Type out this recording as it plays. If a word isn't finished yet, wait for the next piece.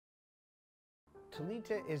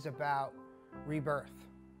Talita is about rebirth.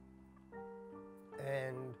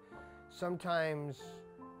 And sometimes,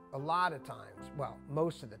 a lot of times, well,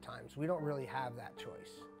 most of the times, we don't really have that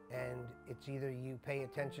choice. And it's either you pay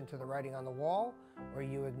attention to the writing on the wall or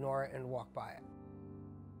you ignore it and walk by it.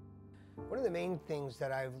 One of the main things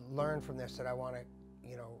that I've learned from this that I want to,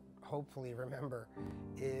 hopefully remember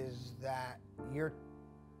is that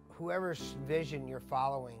whoever's vision you're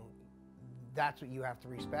following, that's what you have to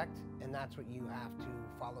respect and that's what you have to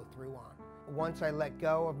follow through on. Once I let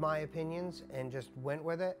go of my opinions and just went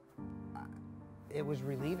with it, it was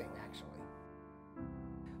relieving actually.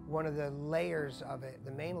 One of the layers of it,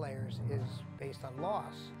 the main layers, is based on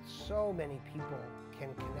loss. So many people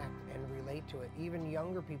can connect and relate to it, even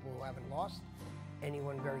younger people who haven't lost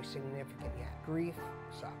anyone very significant yet. Grief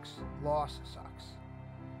sucks, loss sucks,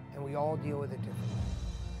 and we all deal with it differently.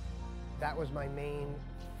 That was my main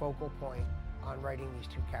focal point on writing these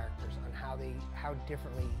two characters, on how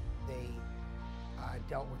differently they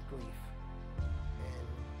dealt with grief, and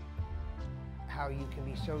how you can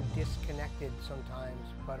be so disconnected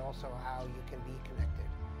sometimes, but also how you can be connected,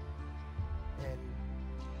 and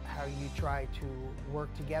how you try to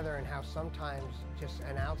work together, and how sometimes just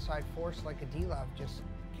an outside force like a D-Love just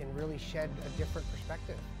can really shed a different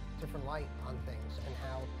perspective, different light on things, and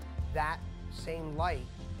how that same light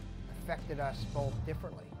affected us both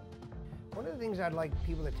differently. One of the things I'd like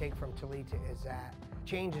people to take from Talita is that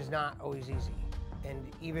change is not always easy,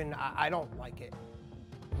 and even I don't like it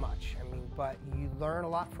much. But you learn a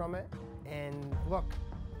lot from it, and look,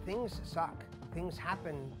 things suck. Things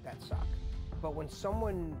happen that suck. But when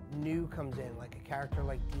someone new comes in, like a character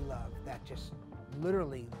like D-Love, that just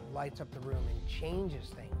literally lights up the room and changes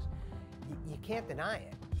things, you can't deny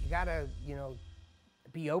it. You gotta,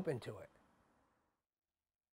 be open to it.